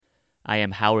I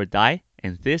am Howard Dai,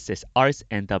 and this is Arts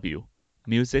NW,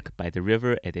 Music by the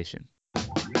River edition.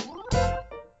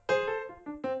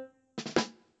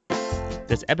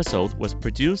 This episode was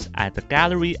produced at the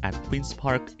Gallery at Queen's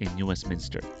Park in New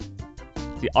Westminster.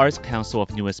 The Arts Council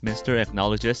of New Westminster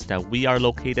acknowledges that we are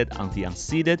located on the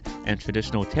unceded and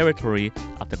traditional territory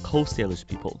of the Coast Salish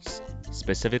peoples,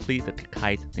 specifically the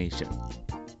Kakite Nation.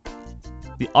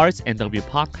 The Arts NW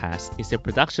podcast is a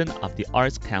production of the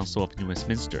Arts Council of New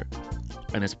Westminster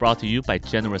and is brought to you by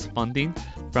generous funding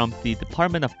from the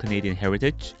Department of Canadian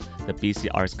Heritage, the BC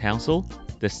Arts Council,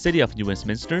 the City of New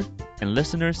Westminster, and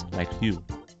listeners like you.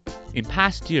 In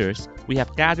past years, we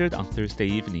have gathered on Thursday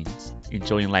evenings,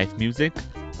 enjoying live music,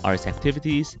 arts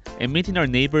activities, and meeting our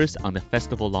neighbors on the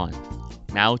festival lawn.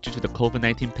 Now, due to the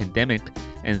COVID-19 pandemic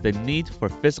and the need for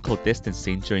physical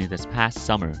distancing during this past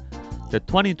summer, the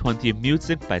 2020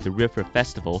 Music by the River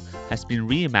Festival has been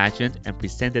reimagined and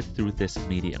presented through this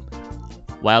medium.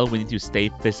 While we need to stay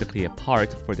physically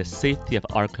apart for the safety of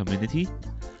our community,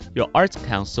 your Arts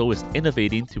Council is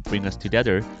innovating to bring us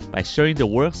together by sharing the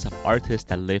works of artists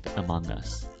that live among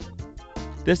us.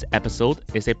 This episode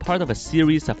is a part of a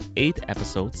series of 8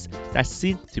 episodes that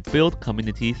seek to build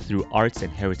community through arts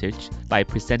and heritage by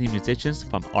presenting musicians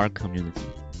from our community.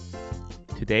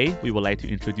 Today, we would like to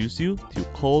introduce you to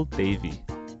Cole Davey.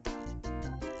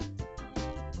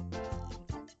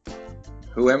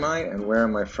 Who am I and where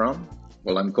am I from?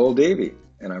 Well, I'm Cole Davey,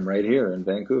 and I'm right here in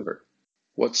Vancouver.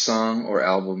 What song or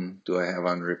album do I have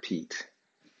on repeat?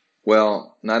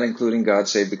 Well, not including God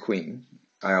Save the Queen.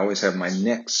 I always have my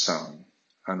next song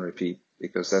on repeat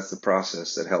because that's the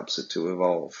process that helps it to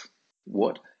evolve.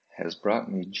 What has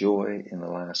brought me joy in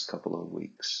the last couple of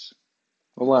weeks?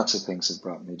 Well, lots of things have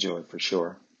brought me joy for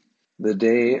sure. The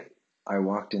day I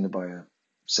walked in to buy a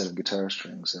set of guitar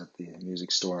strings at the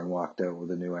music store and walked out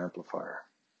with a new amplifier.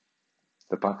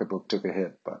 The pocketbook took a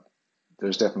hit, but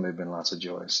there's definitely been lots of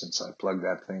joy since I plugged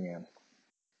that thing in.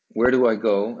 Where do I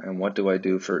go and what do I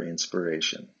do for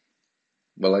inspiration?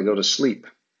 Well, I go to sleep,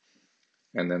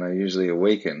 and then I usually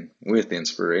awaken with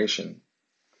inspiration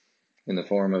in the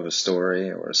form of a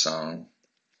story or a song.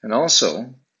 And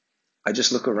also, I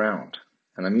just look around,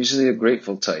 and I'm usually a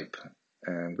grateful type,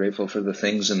 and I'm grateful for the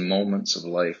things and moments of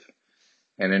life.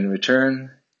 And in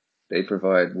return, they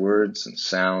provide words and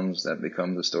sounds that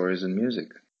become the stories in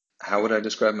music. How would I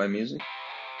describe my music?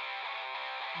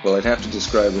 Well, I'd have to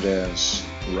describe it as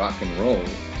rock and roll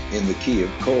in the key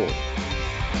of Cole.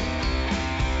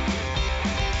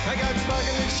 I got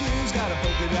sparkling shoes, got a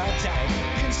polka dot tie,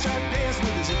 pinstripe pants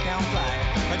with a zip-down fly.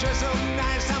 I dress up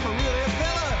nice, I'm a really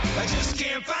fella. I just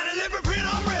can't find a leopard print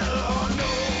umbrella. Oh no,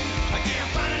 I can't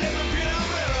find a leopard print umbrella.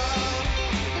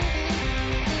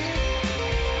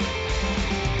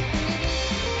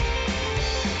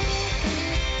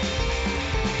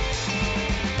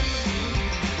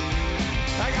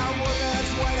 I got one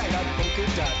that's white, I got polka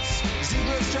dots,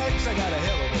 zebra stripes, I got a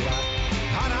hell of a lot.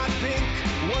 Hot pink,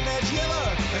 one that's yellow.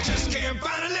 I just can't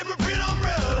find a leopard print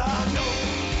umbrella. No,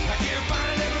 I can't find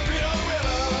a leopard print umbrella.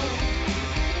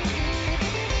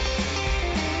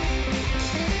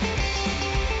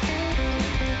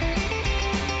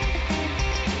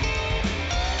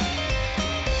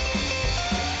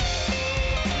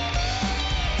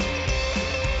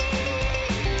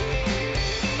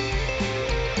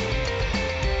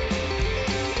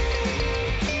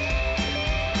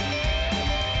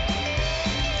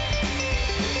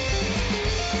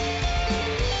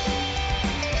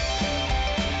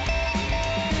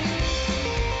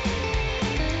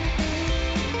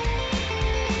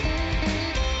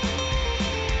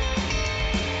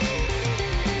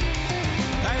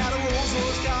 I got a Rolls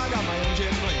Royce car, got my own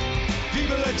jet plane.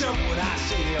 People that jump when I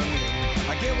say their name.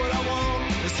 I get what I want,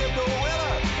 except no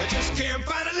weather. I just can't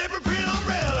find a leopard print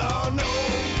umbrella. Oh no,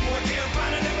 I can't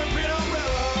find a leopard print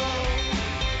umbrella.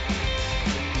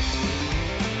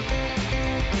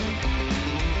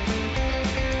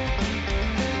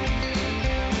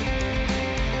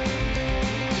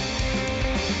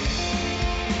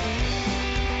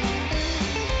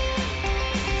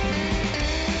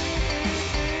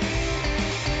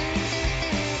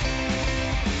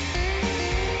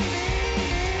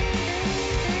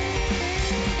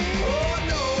 Oh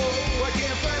no, I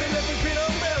can't find a leopard print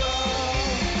umbrella.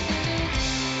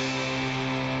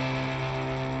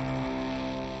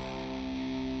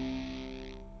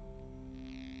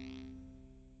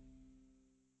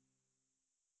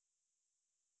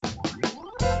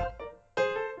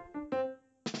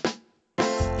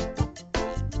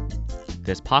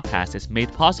 This podcast is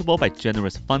made possible by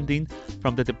generous funding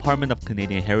from the Department of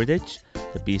Canadian Heritage,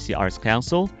 the BC Arts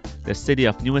Council, the City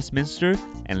of New Westminster,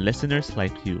 and listeners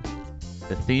like you.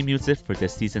 The theme music for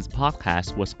this season's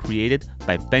podcast was created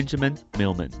by Benjamin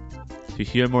Millman. To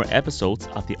hear more episodes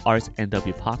of the Arts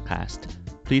NW podcast,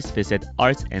 please visit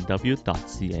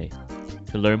artsnw.ca.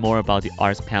 To learn more about the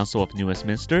Arts Council of New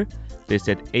Westminster,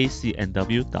 visit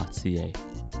acnw.ca.